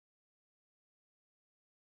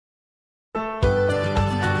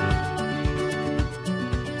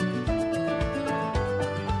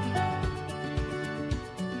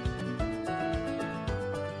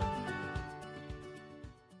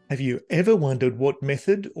Have you ever wondered what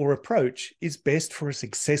method or approach is best for a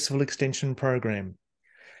successful extension program?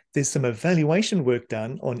 There's some evaluation work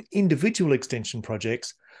done on individual extension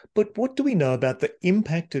projects, but what do we know about the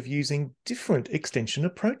impact of using different extension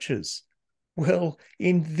approaches? Well,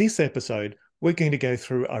 in this episode, we're going to go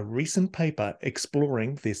through a recent paper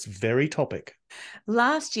exploring this very topic.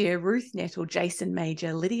 Last year, Ruth Nettle, Jason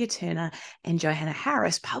Major, Lydia Turner, and Johanna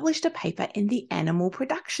Harris published a paper in the Animal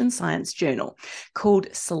Production Science Journal called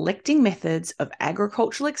Selecting Methods of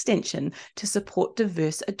Agricultural Extension to Support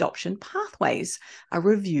Diverse Adoption Pathways, a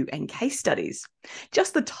review and case studies.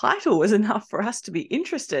 Just the title was enough for us to be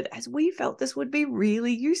interested, as we felt this would be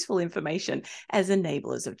really useful information as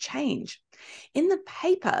enablers of change. In the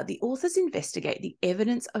paper, the authors investigate the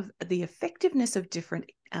evidence of the effectiveness of different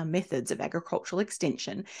methods of agricultural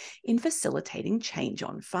extension in facilitating change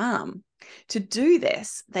on farm. To do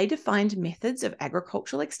this, they defined methods of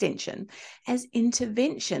agricultural extension as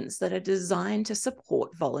interventions that are designed to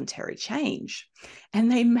support voluntary change. And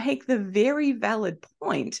they make the very valid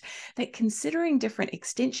point that considering different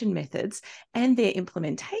extension methods and their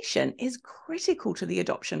implementation is critical to the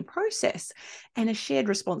adoption process and a shared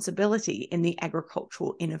responsibility in the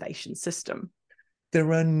agricultural innovation system.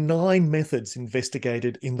 There are 9 methods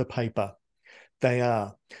investigated in the paper. They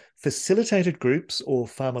are facilitated groups or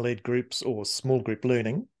farmer-led groups or small group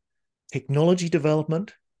learning, technology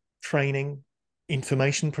development, training,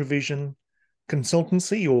 information provision,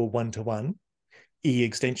 consultancy or one-to-one,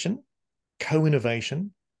 e-extension,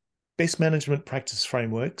 co-innovation, best management practice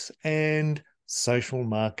frameworks, and social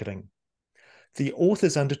marketing. The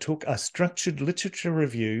authors undertook a structured literature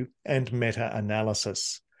review and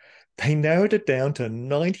meta-analysis. They narrowed it down to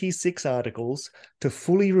 96 articles to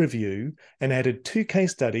fully review and added 2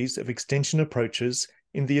 case studies of extension approaches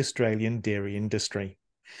in the Australian dairy industry.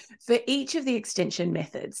 For each of the extension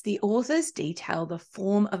methods, the authors detail the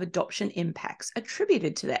form of adoption impacts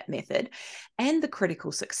attributed to that method and the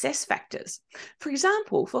critical success factors. For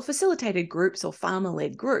example, for facilitated groups or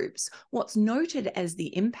farmer-led groups, what's noted as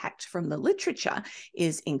the impact from the literature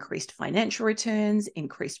is increased financial returns,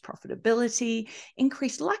 increased profitability,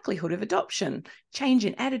 increased likelihood of adoption, change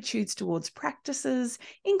in attitudes towards practices,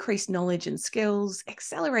 increased knowledge and skills,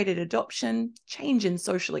 accelerated adoption, change in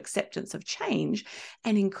social acceptance of change,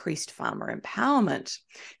 and increased farmer empowerment.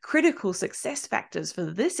 Critical success factors for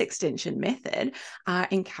this extension method are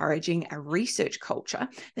encouraging a research culture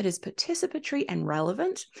that is participatory and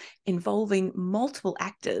relevant, involving multiple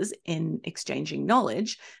actors in exchanging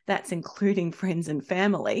knowledge, that's including friends and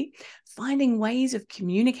family, finding ways of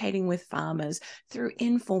communicating with farmers through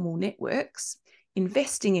informal networks,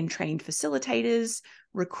 investing in trained facilitators,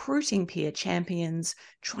 recruiting peer champions,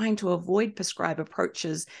 trying to avoid prescribed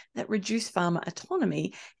approaches that reduce farmer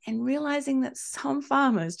autonomy, and realizing that some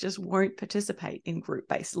farmers just won't participate in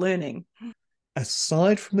group-based learning.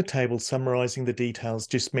 Aside from the table summarising the details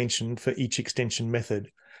just mentioned for each extension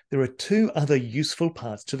method, there are 2 other useful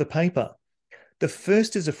parts to the paper. The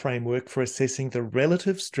first is a framework for assessing the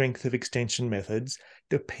relative strength of extension methods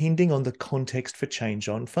depending on the context for change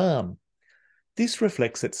on farm. This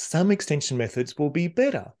reflects that some extension methods will be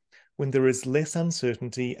better when there is less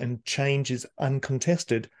uncertainty and change is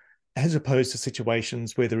uncontested, as opposed to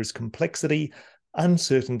situations where there is complexity,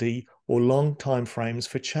 uncertainty, or long time frames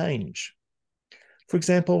for change. For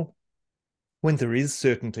example, when there is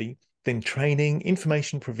certainty, then training,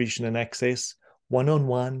 information provision and access,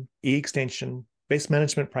 one-on-one, e-extension, best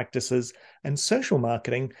management practices, and social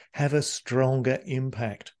marketing have a stronger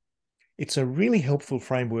impact. It's a really helpful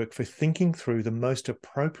framework for thinking through the most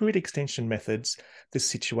appropriate extension methods, the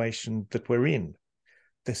situation that we're in.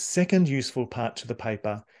 The second useful part to the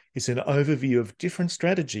paper is an overview of different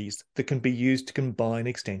strategies that can be used to combine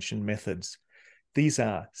extension methods. These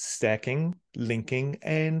are stacking, linking,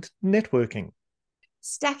 and networking.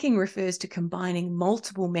 Stacking refers to combining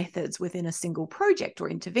multiple methods within a single project or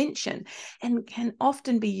intervention and can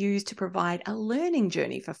often be used to provide a learning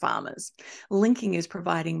journey for farmers. Linking is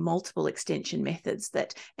providing multiple extension methods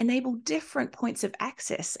that enable different points of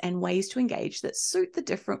access and ways to engage that suit the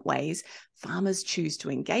different ways farmers choose to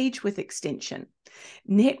engage with extension.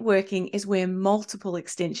 Networking is where multiple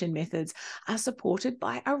extension methods are supported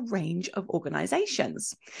by a range of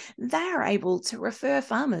organizations. They are able to refer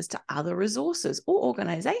farmers to other resources or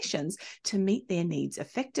organizations to meet their needs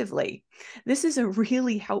effectively. This is a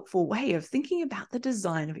really helpful way of thinking about the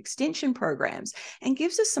design of extension programs and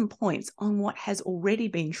gives us some points on what has already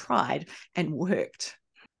been tried and worked.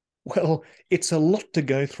 Well, it's a lot to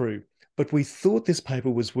go through, but we thought this paper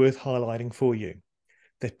was worth highlighting for you.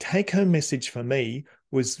 The take-home message for me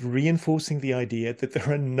was reinforcing the idea that there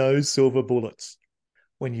are no silver bullets.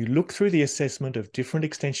 When you look through the assessment of different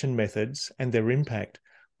extension methods and their impact,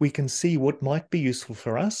 we can see what might be useful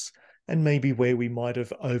for us and maybe where we might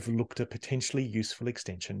have overlooked a potentially useful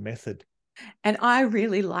extension method. And I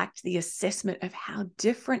really liked the assessment of how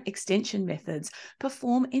different extension methods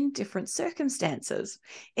perform in different circumstances.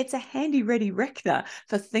 It's a handy ready reckoner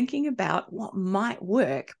for thinking about what might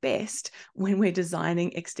work best when we're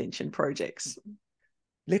designing extension projects.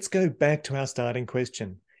 Let's go back to our starting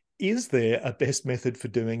question. Is there a best method for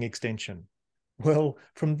doing extension? Well,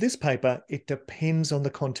 from this paper, it depends on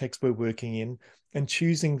the context we're working in and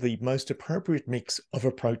choosing the most appropriate mix of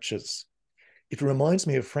approaches. It reminds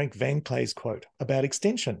me of Frank Van Clay's quote about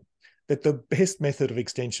extension, that the best method of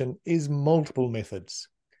extension is multiple methods.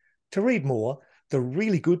 To read more, the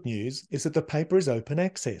really good news is that the paper is open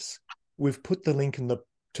access. We've put the link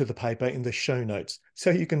to the paper in the show notes,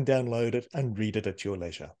 so you can download it and read it at your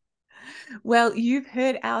leisure. Well, you've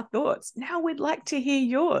heard our thoughts. Now we'd like to hear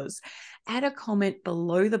yours. Add a comment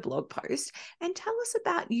below the blog post and tell us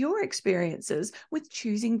about your experiences with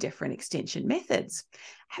choosing different extension methods.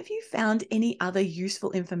 Have you found any other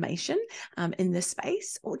useful information in this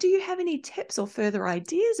space, or do you have any tips or further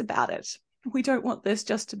ideas about it? We don't want this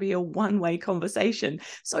just to be a one-way conversation,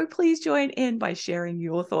 so please join in by sharing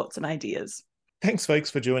your thoughts and ideas. Thanks, folks,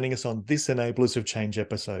 for joining us on this Enablers of Change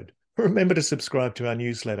episode. Remember to subscribe to our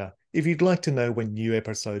newsletter if you'd like to know when new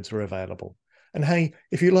episodes are available. And hey,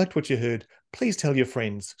 if you liked what you heard, please tell your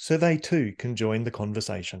friends so they too can join the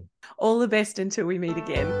conversation. All the best until we meet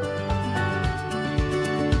again.